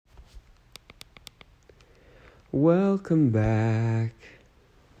Welcome back.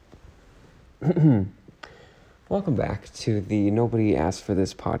 Welcome back to the Nobody Asked for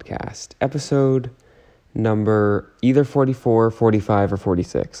This podcast, episode number either 44, 45, or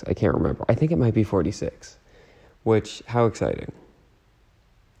 46. I can't remember. I think it might be 46, which, how exciting.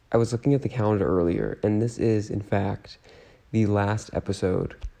 I was looking at the calendar earlier, and this is, in fact, the last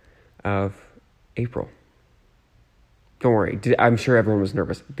episode of April. Don't worry, I'm sure everyone was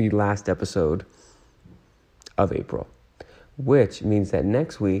nervous. The last episode of April, which means that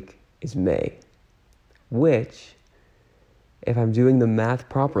next week is May, which, if I'm doing the math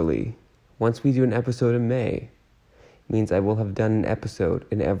properly, once we do an episode in May, means I will have done an episode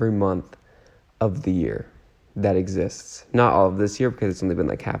in every month of the year that exists. Not all of this year, because it's only been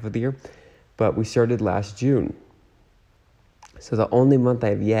like half of the year, but we started last June. So the only month I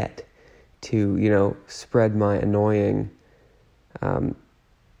have yet to, spread my annoying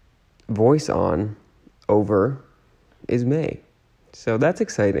voice on over is May. So that's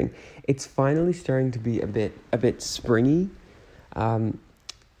exciting. It's finally starting to be a bit springy. For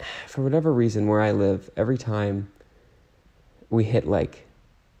whatever reason, where I live, every time we hit like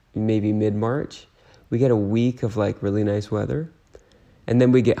maybe mid-March, we get a week of like really nice weather, and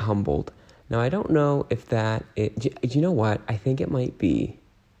then we get humbled. Now, I don't know if do you know what? I think it might be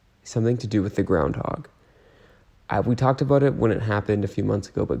something to do with the groundhog. We talked about it when it happened a few months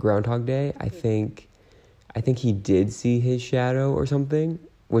ago, but Groundhog Day, I think he did see his shadow or something,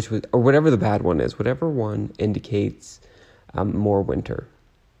 or whatever the bad one is, whatever one indicates more winter.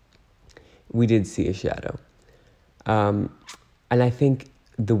 We did see a shadow. And I think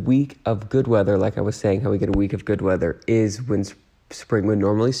the week of good weather, like I was saying, how we get a week of good weather is when spring would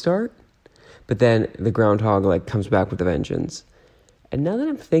normally start. But then the groundhog comes back with a vengeance. And now that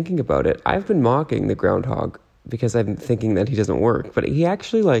I'm thinking about it, I've been mocking the groundhog because I'm thinking that he doesn't work. But he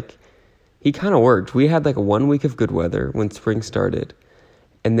actually he kind of worked. We had 1 week of good weather when spring started,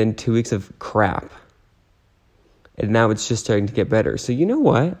 and then 2 weeks of crap. And now it's just starting to get better. So you know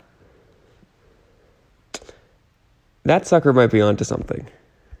what? That sucker might be onto something.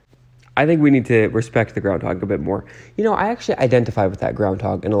 I think we need to respect the groundhog a bit more. I actually identify with that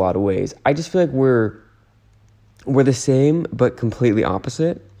groundhog in a lot of ways. I just feel like we're the same, but completely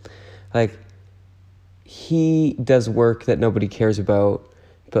opposite. He does work that nobody cares about,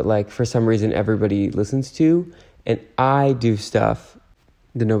 but for some reason everybody listens to. And I do stuff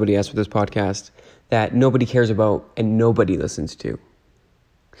that nobody asked for this podcast that nobody cares about and nobody listens to.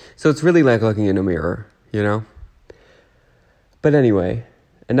 So it's really like looking in a mirror, But anyway,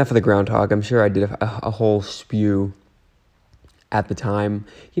 enough of the groundhog. I'm sure I did a whole spew at the time.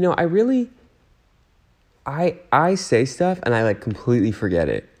 I say stuff and I completely forget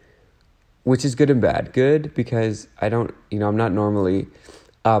it, which is good and bad. Good because I'm not normally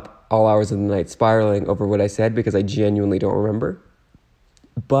up all hours of the night spiraling over what I said because I genuinely don't remember.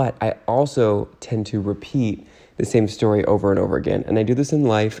 But I also tend to repeat the same story over and over again. And I do this in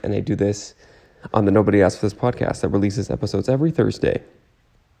life, and I do this on the Nobody Asked for This podcast that releases episodes every Thursday.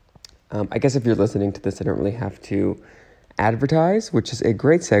 I guess if you're listening to this, I don't really have to advertise, which is a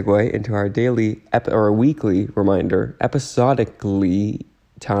great segue into our daily or weekly reminder, episodically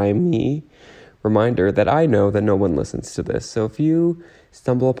timey reminder that I know that no one listens to this. So if you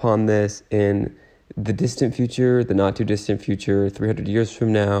stumble upon this in the distant future, the not too distant future, 300 years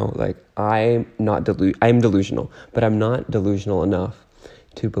from now, I'm delusional, but I'm not delusional enough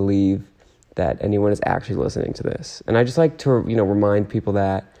to believe that anyone is actually listening to this. And I just like to, remind people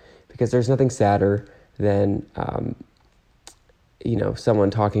that, because there's nothing sadder than,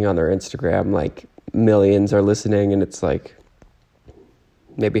 someone talking on their Instagram, millions are listening, and it's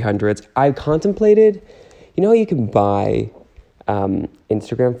maybe hundreds. I contemplated, how you can buy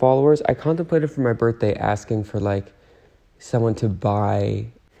Instagram followers? I contemplated for my birthday asking for someone to buy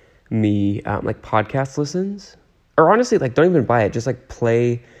me podcast listens, or honestly don't even buy it, just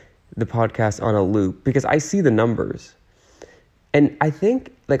play the podcast on a loop, because I see the numbers, and I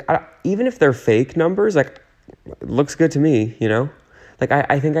think even if they're fake numbers, it looks good to me,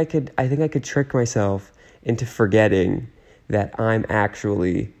 I think I could trick myself into forgetting that I'm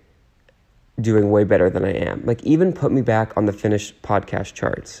actually doing way better than I am. Even put me back on the finished podcast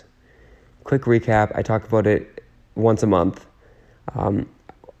charts. Quick recap, I talk about it once a month.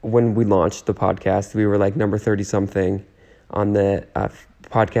 When we launched the podcast, we were number 30-something on the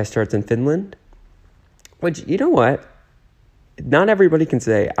podcast charts in Finland. Which, you know what? Not everybody can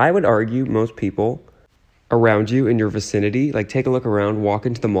say. I would argue most people around you in your vicinity, take a look around, walk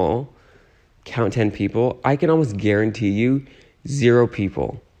into the mall, count 10 people. I can almost guarantee you 0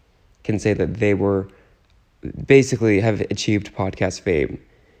 people can say that they were basically have achieved podcast fame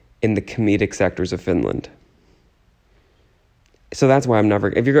in the comedic sectors of Finland. So that's why I'm never.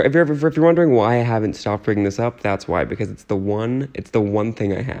 If you're wondering why I haven't stopped bringing this up, that's why, because it's the one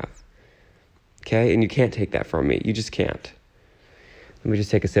thing I have. Okay, and you can't take that from me. You just can't. Let me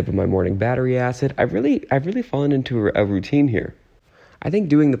just take a sip of my morning battery acid. I've really fallen into a routine here. I think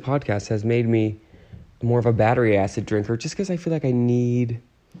doing the podcast has made me more of a battery acid drinker, just because I feel like I need,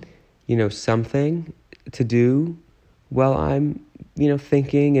 something to do while I'm,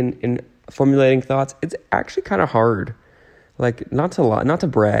 thinking and formulating thoughts. It's actually kind of hard. Like, not to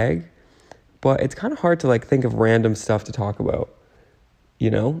brag, but it's kind of hard to think of random stuff to talk about,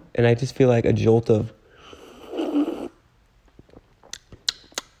 and I just feel like a jolt of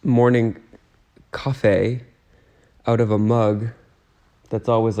morning coffee out of a mug that's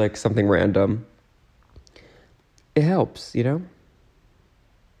always something random. It helps,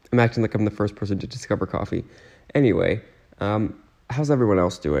 I'm acting like I'm the first person to discover coffee. Anyway, how's everyone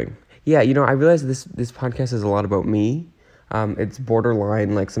else doing? Yeah, I realize this podcast is a lot about me. It's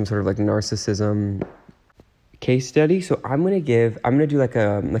borderline some sort of narcissism case study. So I'm gonna do like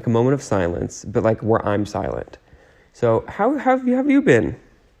a moment of silence, but where I'm silent. So how have you been?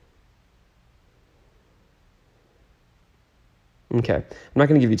 Okay, I'm not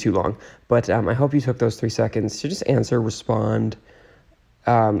gonna give you too long, but I hope you took those 3 seconds to just answer, respond,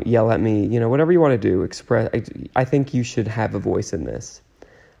 yell at me, whatever you want to do. Express. I think you should have a voice in this.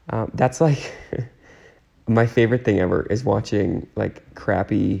 That's my favorite thing ever is watching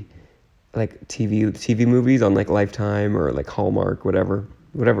crappy TV movies on Lifetime or Hallmark, whatever,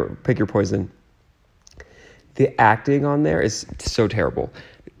 pick your poison. The acting on there is so terrible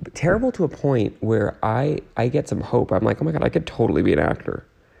to a point where I get some hope. I'm like, oh my God, I could totally be an actor.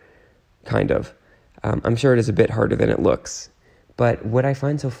 Kind of. I'm sure it is a bit harder than it looks. But what I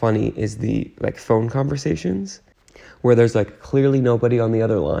find so funny is the phone conversations where there's clearly nobody on the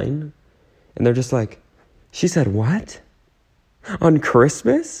other line. And they're just she said what? On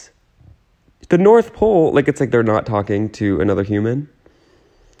Christmas? The North Pole? It's they're not talking to another human.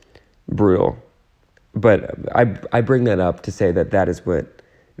 Brutal. But I bring that up to say that is what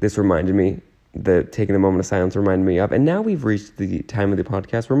this reminded me, taking a moment of silence reminded me of. And now we've reached the time of the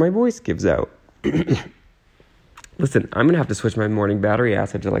podcast where my voice gives out. Listen, I'm going to have to switch my morning battery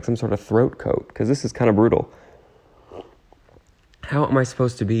acid to some sort of throat coat, because this is kind of brutal. How am I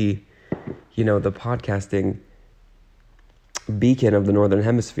supposed to be, the podcasting beacon of the Northern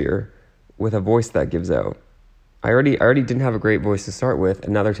Hemisphere with a voice that gives out? I already didn't have a great voice to start with,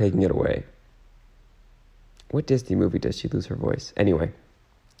 and now they're taking it away. What Disney movie does she lose her voice? Anyway,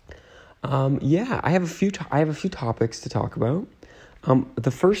 I have a few topics to talk about.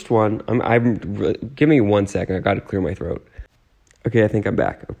 The first one, give me 1 second. I got to clear my throat. Okay, I think I'm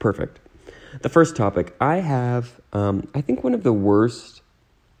back. Oh, perfect. The first topic, I have, I think one of the worst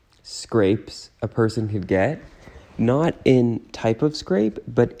scrapes a person could get, not in type of scrape,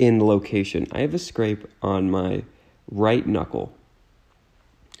 but in location. I have a scrape on my right knuckle.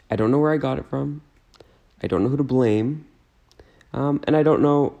 I don't know where I got it from. I don't know who to blame. And I don't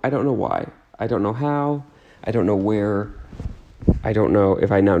know why. I don't know how. I don't know where. I don't know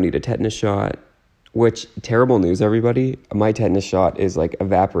if I now need a tetanus shot, which, terrible news, everybody. My tetanus shot is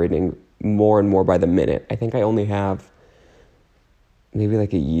evaporating more and more by the minute. I think I only have maybe a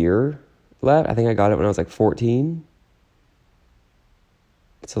year left. I think I got it when I was 14.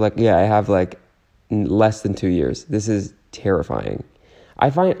 So I have less than 2 years. This is terrifying. I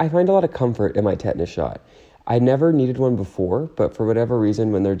find a lot of comfort in my tetanus shot. I never needed one before, but for whatever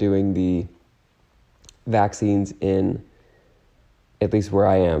reason, when they're doing the vaccines in, at least where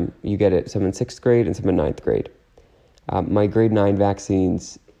I am, you get it some in 6th grade and some in 9th grade. My grade 9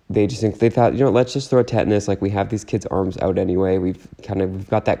 vaccines, they thought, let's just throw tetanus. We have these kids' arms out anyway. We've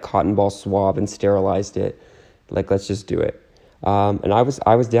got that cotton ball swab and sterilized it. Let's just do it. And I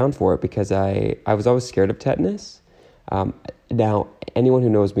was down for it because I was always scared of tetanus. Now, anyone who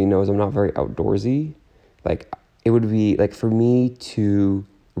knows me knows I'm not very outdoorsy. It would be for me to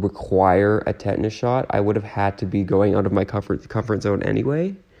require a tetanus shot, I would have had to be going out of my comfort zone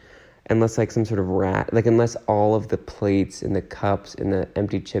anyway, unless some sort of unless all of the plates and the cups and the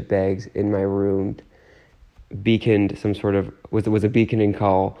empty chip bags in my room beaconed some sort of was a beaconing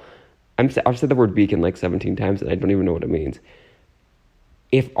call. I've said the word beacon 17 times and I don't even know what it means.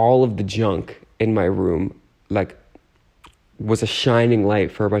 If all of the junk in my room was a shining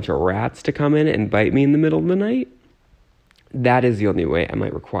light for a bunch of rats to come in and bite me in the middle of the night, that is the only way I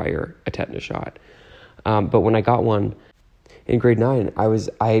might require a tetanus shot. But when I got one in grade 9,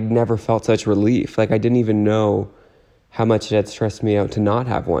 I had never felt such relief. I didn't even know how much it had stressed me out to not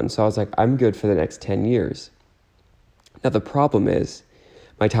have one. So I was I'm good for the next 10 years. Now the problem is,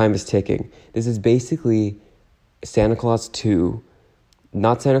 my time is ticking. This is basically Santa Claus 2,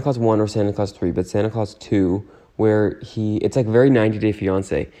 not Santa Claus 1 or Santa Claus 3, but Santa Claus 2, where it's like very 90 Day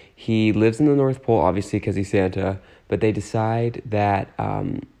Fiancé. He lives in the North Pole, obviously, because he's Santa, but they decide that,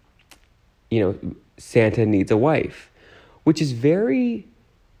 Santa needs a wife, which is very,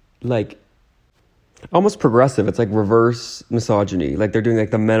 like, almost progressive. It's like reverse misogyny. Like they're doing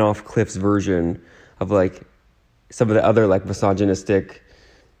like the Men Off Cliffs version of like some of the other like misogynistic,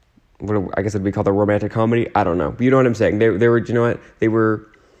 I guess it'd be called a romantic comedy. I don't know. But you know what I'm saying? They were, you know what? They were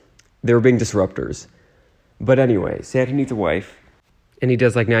being disruptors. But anyway, Santa needs a wife, and he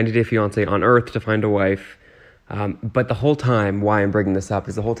does like 90 Day Fiancé on Earth to find a wife. But the whole time, why I'm bringing this up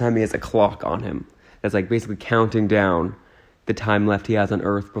is the whole time he has a clock on him that's like basically counting down the time left he has on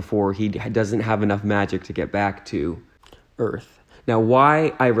Earth before he doesn't have enough magic to get back to Earth. Now,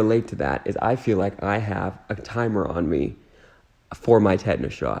 why I relate to that is I feel like I have a timer on me for my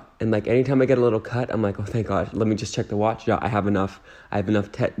tetanus shot. And like anytime I get a little cut, I'm like, oh, thank God, let me just check the watch. Yeah, I have enough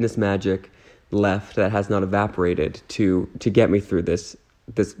tetanus magic left that has not evaporated to get me through this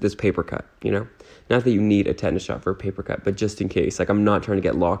paper cut, you know? Not that you need a tetanus shot for a paper cut, but just in case. Like, I'm not trying to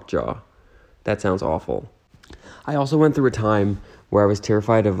get lockjaw. That sounds awful. I also went through a time where I was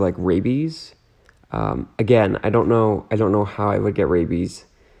terrified of like rabies. Again, I don't know how I would get rabies.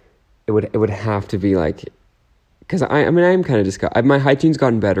 It would have to be like, because I am kind of disgusted. My hygiene's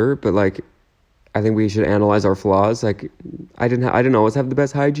gotten better, but like, I think we should analyze our flaws. Like, I didn't always have the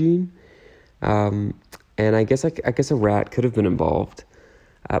best hygiene, and I guess a rat could have been involved.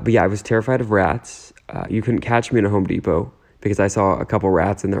 But yeah, I was terrified of rats. You couldn't catch me in a Home Depot because I saw a couple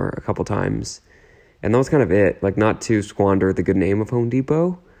rats in there a couple times. And that was kind of it, like not to squander the good name of Home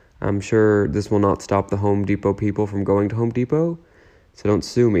Depot. I'm sure this will not stop the Home Depot people from going to Home Depot. So don't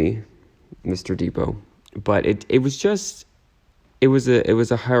sue me, Mr. Depot. But it was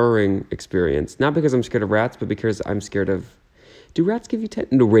a harrowing experience. Not because I'm scared of rats, but because I'm scared of, do rats give you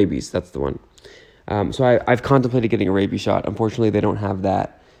no, rabies, that's the one. So I've contemplated getting a rabies shot. Unfortunately, they don't have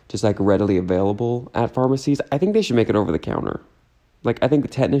that just like readily available at pharmacies. I think they should make it over the counter. Like, I think the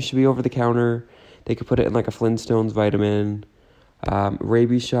tetanus should be over the counter. They could put it in like a Flintstones vitamin,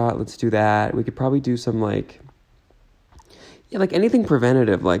 rabies shot. Let's do that. We could probably do some like anything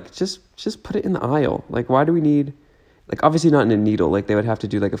preventative. Like just put it in the aisle. Like, why do we need, like, obviously not in a needle. Like, they would have to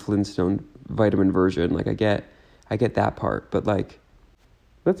do like a Flintstone vitamin version. Like, I get that part, but like,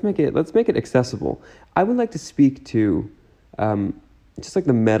 let's make it accessible. I would like to speak to, just like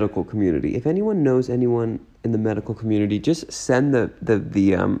the medical community. If anyone knows anyone in the medical community, just send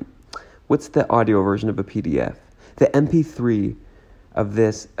the what's the audio version of a PDF? The MP3 of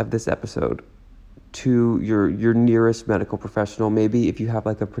this episode to your nearest medical professional. Maybe if you have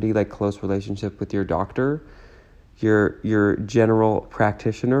like a pretty like close relationship with your doctor, your general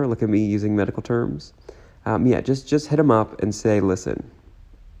practitioner. Look at me using medical terms. Just hit them up and say, listen,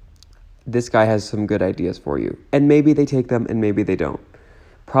 this guy has some good ideas for you. And maybe they take them and maybe they don't.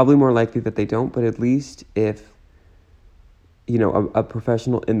 Probably more likely that they don't, but at least if a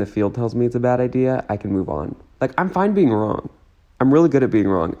professional in the field tells me it's a bad idea, I can move on. Like, I'm fine being wrong. I'm really good at being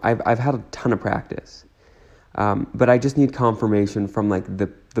wrong. I've had a ton of practice. But I just need confirmation from like the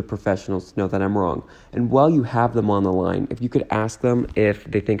professionals to know that I'm wrong. And while you have them on the line, if you could ask them if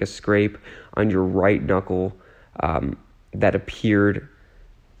they think a scrape on your right knuckle that appeared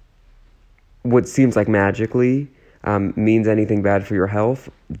what seems like magically means anything bad for your health,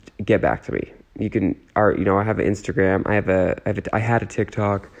 get back to me. You can, I have an Instagram. I had a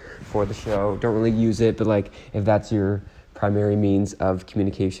TikTok for the show. Don't really use it, but like, if that's your primary means of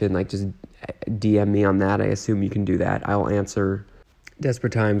communication, like, just DM me on that. I assume you can do that. I'll answer.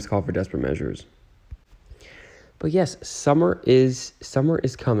 Desperate times call for desperate measures. But yes, summer is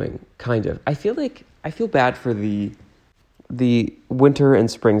coming, kind of. I feel bad for the winter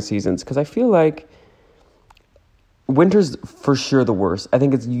and spring seasons, because I feel like winter's for sure the worst. I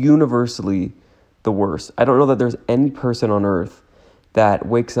think it's universally the worst. I don't know that there's any person on earth that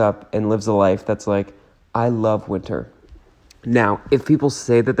wakes up and lives a life that's like, I love winter. Now, if people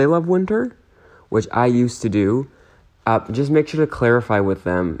say that they love winter, which I used to do, just make sure to clarify with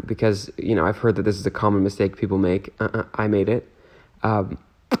them, because, I've heard that this is a common mistake people make. I made it.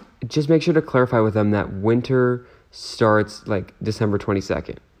 Just make sure to clarify with them that winter starts like December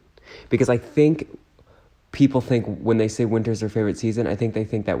 22nd. Because I think people think when they say winter is their favorite season, I think they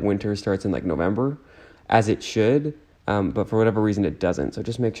think that winter starts in like November, as it should. But for whatever reason, it doesn't. So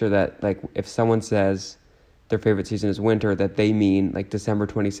just make sure that, like, if someone says their favorite season is winter, that they mean like December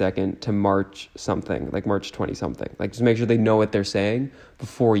 22nd to March something, like March 20 something. Like, just make sure they know what they're saying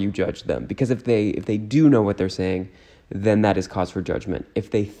before you judge them. Because if they do know what they're saying, then that is cause for judgment.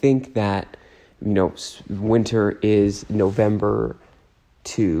 If they think that winter is November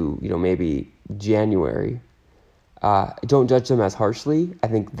to, maybe January, don't judge them as harshly. I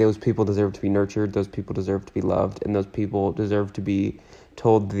think those people deserve to be nurtured, those people deserve to be loved, and those people deserve to be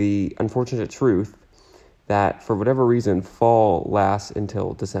told the unfortunate truth that for whatever reason, fall lasts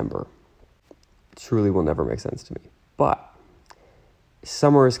until December. It truly will never make sense to me. But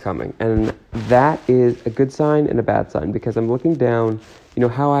summer is coming, and that is a good sign and a bad sign, because I'm looking down,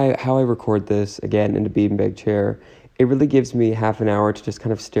 how I record this, again, in the beanbag chair. It really gives me half an hour to just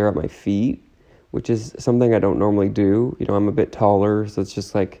kind of stare at my feet, which is something I don't normally do. I'm a bit taller, so it's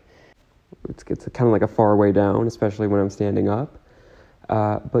just like, it's kind of like a far way down, especially when I'm standing up.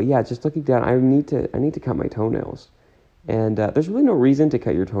 But yeah, just looking down, I need to cut my toenails. And there's really no reason to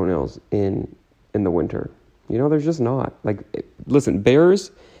cut your toenails in the winter. There's just not. Listen,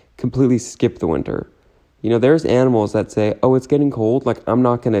 bears completely skip the winter. There's animals that say, oh, it's getting cold, I'm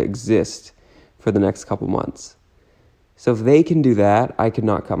not going to exist for the next couple months. So if they can do that, I could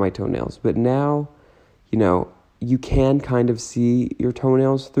not cut my toenails. But now, you can kind of see your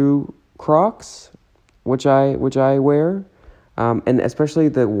toenails through Crocs, which I wear. And especially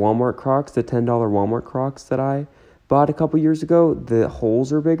the Walmart Crocs, the $10 Walmart Crocs that I bought a couple years ago, the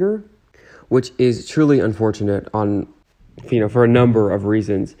holes are bigger, which is truly unfortunate for a number of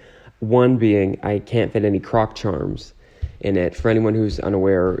reasons. One being, I can't fit any Croc charms in it. For anyone who's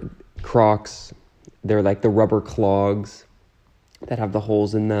unaware, Crocs, they're like the rubber clogs that have the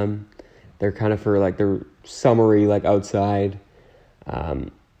holes in them. They're kind of for they're summery, outside.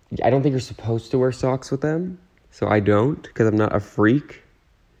 I don't think you're supposed to wear socks with them, so I don't, because I'm not a freak.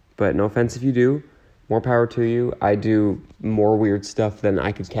 But no offense if you do, more power to you. I do more weird stuff than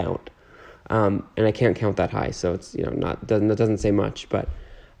I could count. And I can't count that high, so it's, that doesn't say much, but,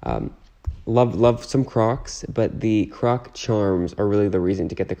 love some Crocs, but the Croc charms are really the reason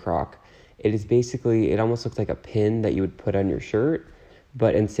to get the Croc. It is basically, it almost looks like a pin that you would put on your shirt,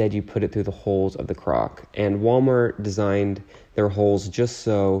 but instead you put it through the holes of the Croc. And Walmart designed their holes just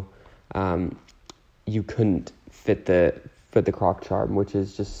so, you couldn't fit the Croc charm, which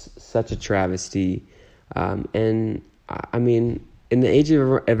is just such a travesty. And I mean, in the age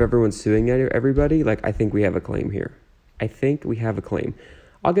of everyone suing everybody, I think we have a claim here. I think we have a claim.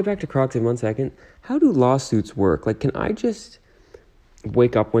 I'll get back to Crocs in 1 second. How do lawsuits work? Can I just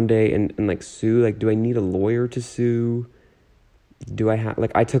wake up one day and sue? Do I need a lawyer to sue? Do I have,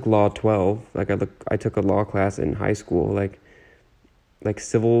 I took Law 12. I took a law class in high school.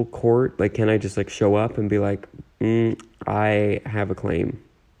 Civil court? Can I just, show up and be I have a claim?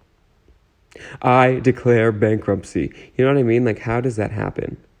 I declare bankruptcy. You know what I mean? How does that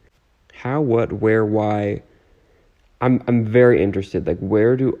happen? How, what, where, why? I'm very interested.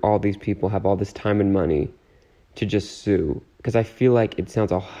 Where do all these people have all this time and money to just sue? Because I feel like it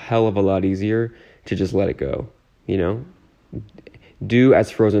sounds a hell of a lot easier to just let it go, Do as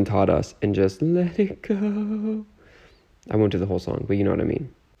Frozen taught us and just let it go. I won't do the whole song, but you know what I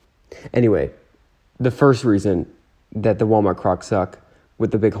mean. Anyway, the first reason that the Walmart Crocs suck with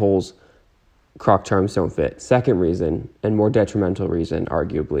the big holes, Croc charms don't fit. Second reason, and more detrimental reason,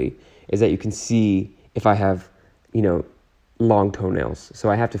 arguably, is that you can see if I have, long toenails.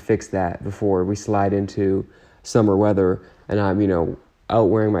 So I have to fix that before we slide into summer weather and I'm, out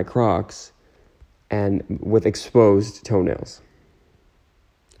wearing my Crocs and with exposed toenails.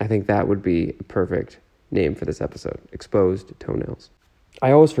 I think that would be a perfect name for this episode. Exposed toenails.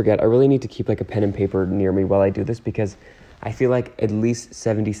 I always forget. I really need to keep a pen and paper near me while I do this, because I feel at least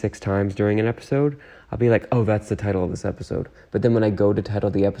 76 times during an episode, I'll be oh, that's the title of this episode. But then when I go to title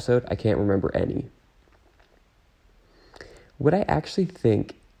the episode, I can't remember any. What I actually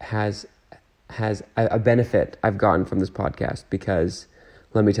think has a benefit I've gotten from this podcast, because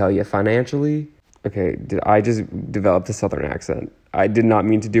let me tell you, financially, okay, I just developed a Southern accent. I did not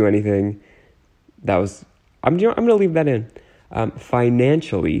mean to do anything. I'm going to leave that in.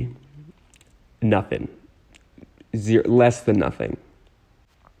 Financially, nothing. Zero, less than nothing.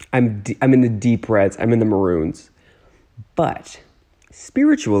 I'm in the deep reds. I'm in the maroons. But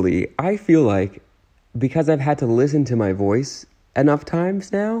spiritually, I feel because I've had to listen to my voice enough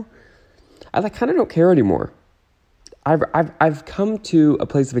times now, I kind of don't care anymore. I've come to a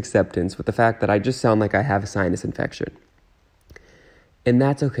place of acceptance with the fact that I just sound like I have a sinus infection. And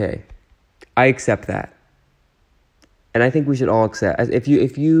that's okay. I accept that. And I think we should all accept, if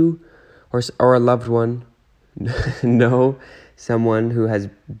you or a loved one know someone who has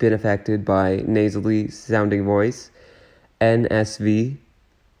been affected by nasally sounding voice, NSV,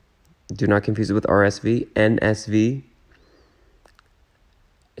 do not confuse it with RSV, NSV,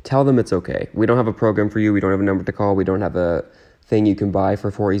 tell them it's okay. We don't have a program for you. We don't have a number to call. We don't have a thing you can buy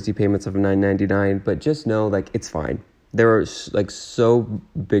for 4 easy payments of $9.99, but just know, like, it's fine. There are, like, so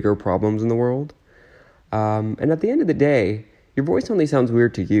bigger problems in the world. And at the end of the day, your voice only sounds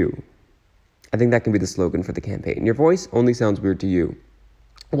weird to you. I think that can be the slogan for the campaign. Your voice only sounds weird to you.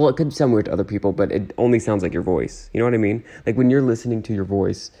 Well, it could sound weird to other people, but it only sounds like your voice. You know what I mean? Like, when you're listening to your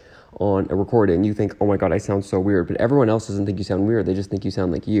voice on a recording, you think, oh my God, I sound so weird. But everyone else doesn't think you sound weird. They just think you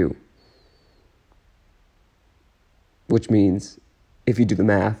sound like you. Which means, if you do the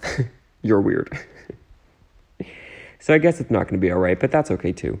math, you're weird. So I guess it's not going to be all right, but that's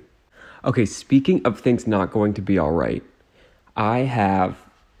okay too. Okay, speaking of things not going to be all right, I have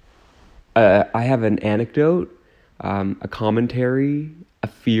an anecdote, a commentary, a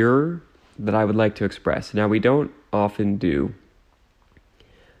fear that I would like to express. Now, we don't often do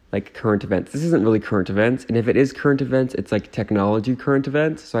like current events. This isn't really current events, and if it is current events, it's like technology current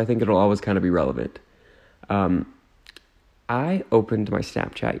events, so I think it'll always kind of be relevant. I opened my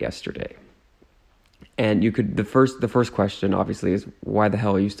Snapchat yesterday, and the first question obviously is, why the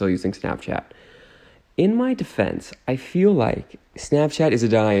hell are you still using Snapchat? In my defense, I feel like Snapchat is a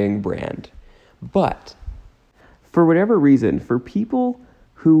dying brand, but for whatever reason, for people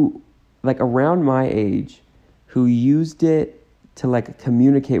who, like, around my age, who used it to, like,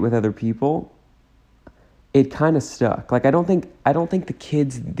 communicate with other people, it kind of stuck. Like, I don't think the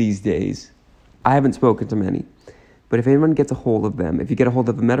kids these days, I haven't spoken to many, but if anyone gets a hold of them, if you get a hold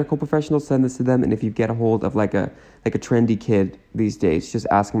of a medical professional, send this to them, and if you get a hold of like a trendy kid these days, just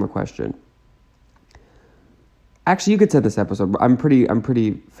ask them a question. Actually, you could send this episode. I'm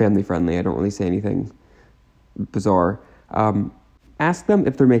pretty family friendly. I don't really say anything bizarre. Ask them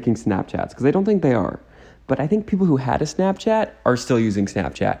if they're making Snapchats, because I don't think they are. But I think people who had a Snapchat are still using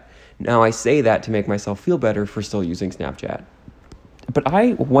Snapchat. Now, I say that to make myself feel better for still using Snapchat. But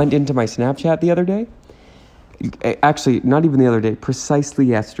I went into my Snapchat the other day. Actually, not even the other day, precisely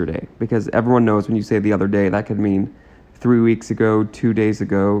yesterday. Because everyone knows when you say the other day, that could mean 3 weeks ago, 2 days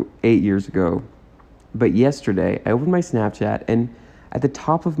ago, 8 years ago. But yesterday, I opened my Snapchat, and at the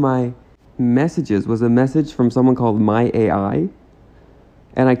top of my messages was a message from someone called My AI.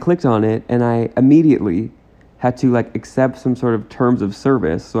 And I clicked on it, and I immediately had to, like, accept some sort of terms of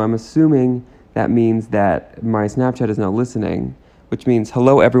service. So I'm assuming that means that my Snapchat is now listening, which means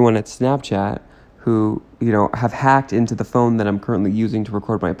hello everyone at Snapchat who, have hacked into the phone that I'm currently using to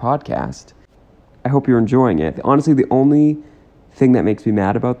record my podcast. I hope you're enjoying it. Honestly, the only thing that makes me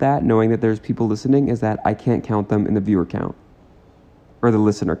mad about that, knowing that there's people listening, is that I can't count them in the viewer count or the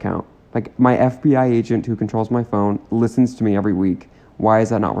listener count. Like, my FBI agent who controls my phone listens to me every week. Why is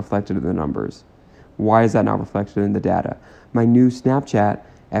that not reflected in the numbers? Why is that not reflected in the data? My new Snapchat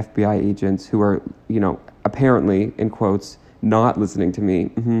FBI agents who are, apparently, in quotes, not listening to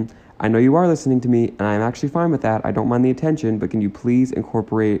me. I know you are listening to me, and I'm actually fine with that. I don't mind the attention, but can you please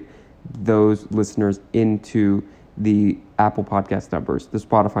incorporate those listeners into the Apple Podcast numbers, the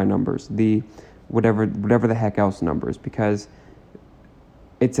Spotify numbers, the whatever the heck else numbers, because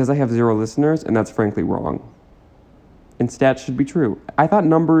it says I have 0 listeners, and that's frankly wrong. And stats should be true. I thought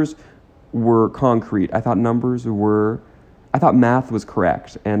numbers were concrete. I thought math was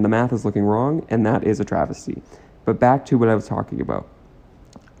correct, and the math is looking wrong, and that is a travesty. But back to what I was talking about.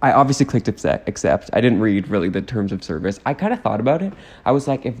 I obviously clicked accept. I didn't read really the terms of service. I kind of thought about it. I was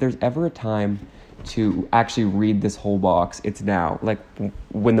like, if there's ever a time to actually read this whole box, it's now. Like,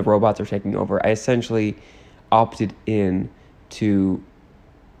 when the robots are taking over, I essentially opted in to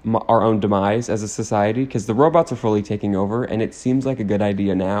our own demise as a society, because the robots are fully taking over, and it seems like a good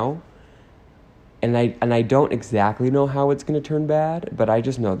idea now. And I don't exactly know how it's going to turn bad, but I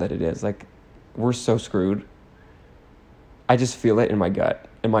just know that it is. Like, we're so screwed. I just feel it in my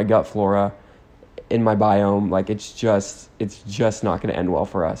gut flora, in my biome. Like, it's just not going to end well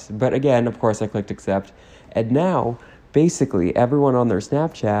for us. But again, of course, I clicked accept. And now, basically, everyone on their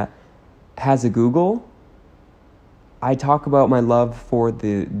Snapchat has a Google. I talk about my love for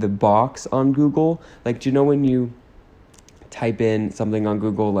the box on Google. Like, do you know when you type in something on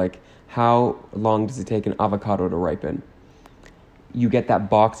Google, like, how long does it take an avocado to ripen? You get that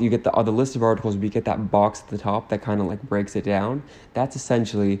box, you get the list of articles, but you get that box at the top that kind of like breaks it down. That's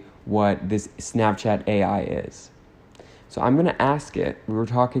essentially what this Snapchat AI is. So I'm going to ask it, we were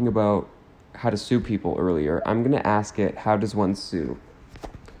talking about how to sue people earlier. I'm going to ask it, how does one sue?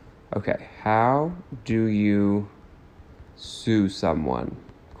 Okay, how do you sue someone?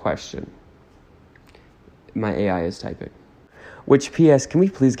 Question. My AI is typing. Which, P.S., can we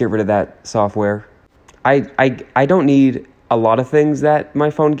please get rid of that software? I don't need a lot of things that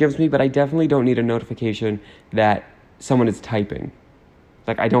my phone gives me, but I definitely don't need a notification that someone is typing.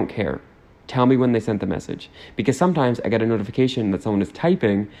 Like, I don't care. Tell me when they sent the message. Because sometimes I get a notification that someone is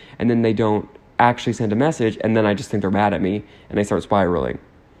typing and then they don't actually send a message, and then I just think they're mad at me and I start spiraling.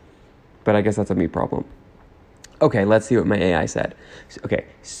 But I guess that's a me problem. Okay, let's see what my AI said. Okay,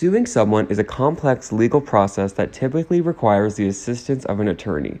 suing someone is a complex legal process that typically requires the assistance of an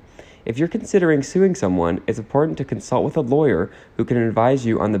attorney. If you're considering suing someone, it's important to consult with a lawyer who can advise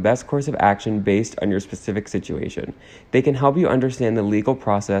you on the best course of action based on your specific situation. They can help you understand the legal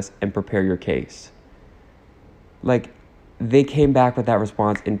process and prepare your case. Like, they came back with that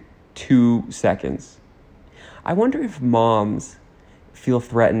response in 2 seconds. I wonder if moms feel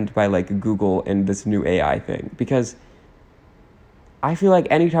threatened by like Google and this new AI thing, because I feel like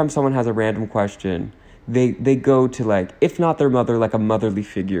anytime someone has a random question, they go to, like, if not their mother, like a motherly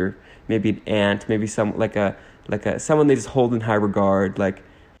figure, maybe an aunt, maybe some like a someone they just hold in high regard, like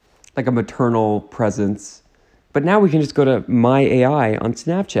a maternal presence. But now we can just go to my AI on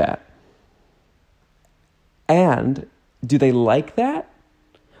Snapchat. And do they like that?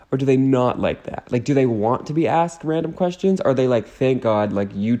 Or do they not like that? Like, do they want to be asked random questions? Or are they like, thank God, like,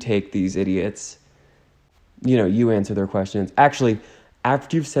 you take these idiots, you answer their questions. Actually,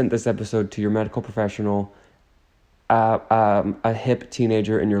 after you've sent this episode to your medical professional, a hip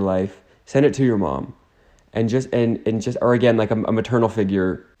teenager in your life, send it to your mom. And just, or again, like a maternal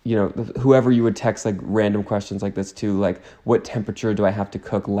figure, whoever you would text like random questions like this to, like, what temperature do I have to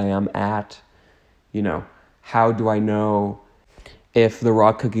cook lamb at? How do I know if the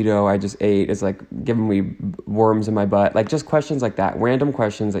raw cookie dough I just ate is like giving me worms in my butt? Like, just questions like that, random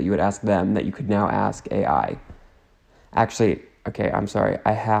questions that you would ask them that you could now ask AI. Actually, okay, I'm sorry.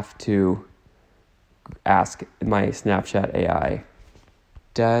 I have to ask my Snapchat AI,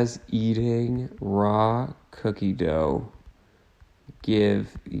 does eating raw cookie dough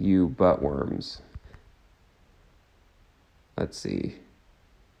give you butt worms? Let's see.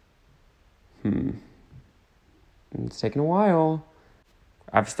 It's taking a while.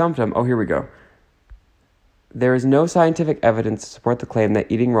 I've stumped him. Oh, here we go. There is no scientific evidence to support the claim that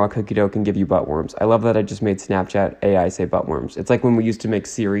eating raw cookie dough can give you butt worms. I love that I just made Snapchat AI say butt worms. It's like when we used to make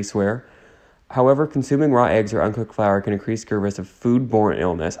Siri swear. However, consuming raw eggs or uncooked flour can increase your risk of foodborne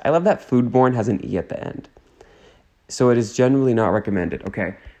illness. I love that foodborne has an E at the end. So it is generally not recommended.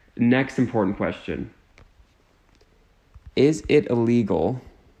 Okay, next important question. Is it illegal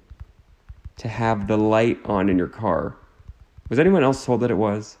to have the light on in your car? Was anyone else told that it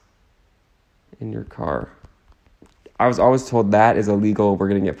was? In your car. I was always told that is illegal. We're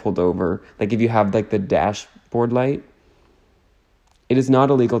going to get pulled over. Like, if you have like the dashboard light, it is not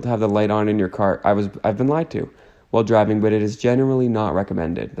illegal to have the light on in your car. I've been lied to while driving, but it is generally not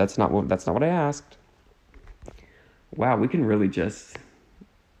recommended. That's not what I asked. Wow, we can really they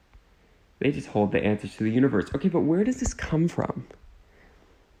just hold the answers to the universe. Okay, but where does this come from?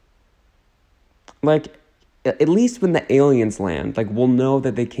 Like, at least when the aliens land, like, we'll know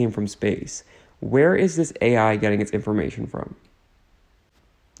that they came from space. Where is this AI getting its information from?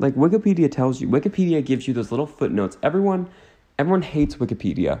 Like, Wikipedia tells you. Wikipedia gives you those little footnotes. Everyone hates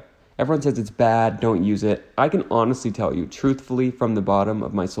Wikipedia. Everyone says it's bad, don't use it. I can honestly tell you, truthfully, from the bottom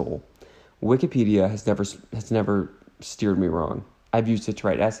of my soul, Wikipedia has never steered me wrong. I've used it to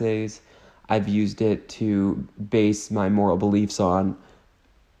write essays. I've used it to base my moral beliefs on.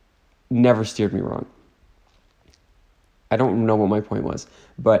 Never steered me wrong. I don't know what my point was,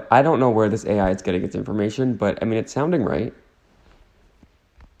 but I don't know where this AI is getting its information, but I mean, it's sounding right.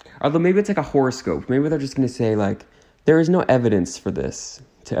 Although maybe it's like a horoscope. Maybe they're just going to say, like, there is no evidence for this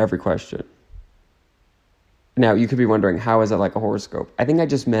to every question. Now, you could be wondering, how is it like a horoscope? I think I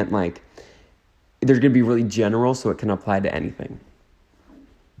just meant, like, they're going to be really general so it can apply to anything.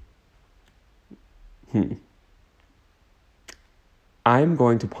 I'm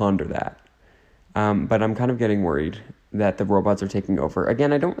going to ponder that. But I'm kind of getting worried that the robots are taking over.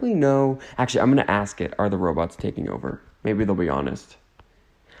 Again, I don't really know. Actually, I'm going to ask it, are the robots taking over? Maybe they'll be honest.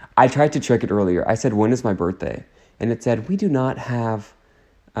 I tried to trick it earlier. I said, when is my birthday? And it said, we do not have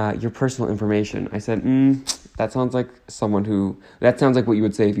your personal information. I said, that sounds like what you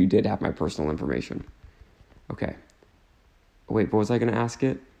would say if you did have my personal information. Okay. Wait, what was I going to ask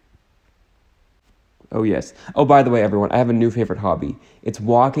it? Oh, yes. Oh, by the way, everyone, I have a new favorite hobby. It's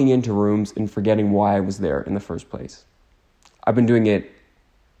walking into rooms and forgetting why I was there in the first place. I've been doing it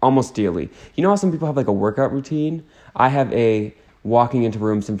almost daily. You know how some people have like a workout routine? I have a walking into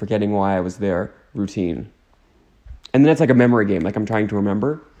rooms and forgetting why I was there routine. And then it's like a memory game, like I'm trying to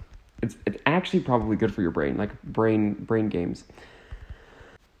remember. It's actually probably good for your brain, like brain games.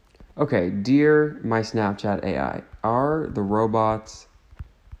 Okay, dear my Snapchat AI, are the robots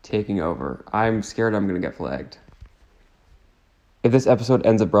taking over? I'm scared I'm going to get flagged. If this episode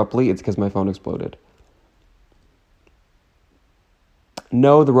ends abruptly, it's because my phone exploded.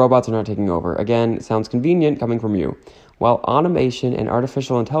 No, the robots are not taking over. Again, it sounds convenient coming from you. While automation and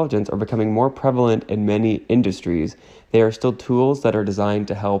artificial intelligence are becoming more prevalent in many industries, they are still tools that are designed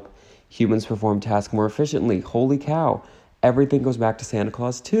to help humans perform tasks more efficiently. Holy cow. Everything goes back to Santa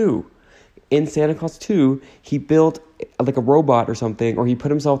Claus 2. In Santa Claus 2, he built like a robot or something, or he put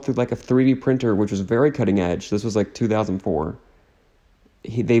himself through like a 3D printer, which was very cutting edge. This was like 2004.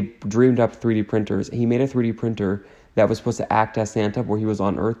 They dreamed up 3D printers. He made a 3D printer that was supposed to act as Santa, where he was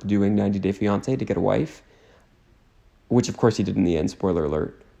on Earth doing 90 Day Fiancé to get a wife, which of course he did in the end. Spoiler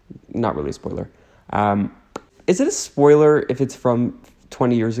alert. Not really a spoiler. Is it a spoiler if it's from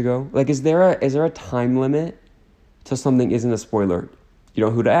 20 years ago? Like, is there a time limit till something isn't a spoiler? You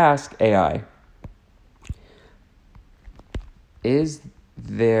know who to ask? AI. Is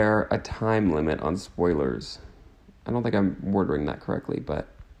there a time limit on spoilers? I don't think I'm wording that correctly, but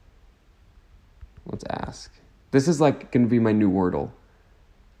let's ask. This is like going to be my new Wordle.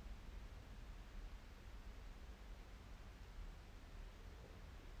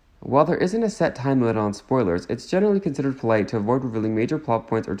 While there isn't a set time limit on spoilers, it's generally considered polite to avoid revealing major plot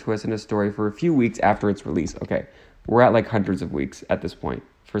points or twists in a story for a few weeks after its release. Okay, we're at like hundreds of weeks at this point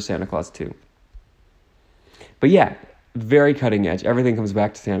for Santa Claus 2. But yeah, very cutting edge. Everything comes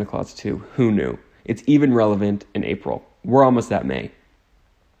back to Santa Claus 2. Who knew? It's even relevant in April. We're almost at May.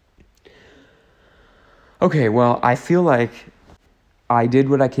 Okay, well, I feel like I did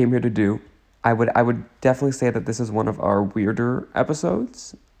what I came here to do. I would definitely say that this is one of our weirder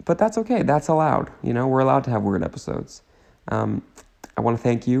episodes, but that's okay. That's allowed. You know, we're allowed to have weird episodes. I want to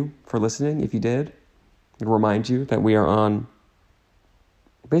thank you for listening, if you did. I remind you that we are on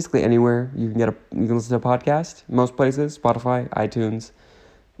basically anywhere you can listen to a podcast. Most places, Spotify, iTunes,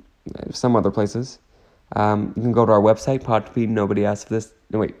 some other places. You can go to our website, Podbean, Nobody Asked For This.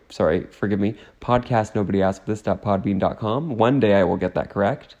 No, wait, sorry, forgive me. Podcast Nobody Asked For This.podbean.com. One day I will get that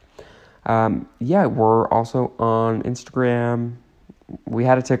correct. Yeah, we're also on Instagram. We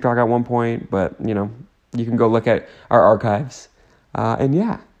had a TikTok at one point, but, you know, you can go look at our archives. And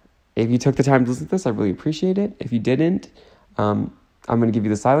yeah, if you took the time to listen to this, I really appreciate it. If you didn't, I'm going to give you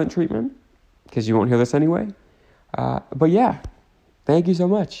the silent treatment because you won't hear this anyway. But yeah, thank you so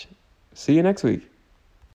much. See you next week.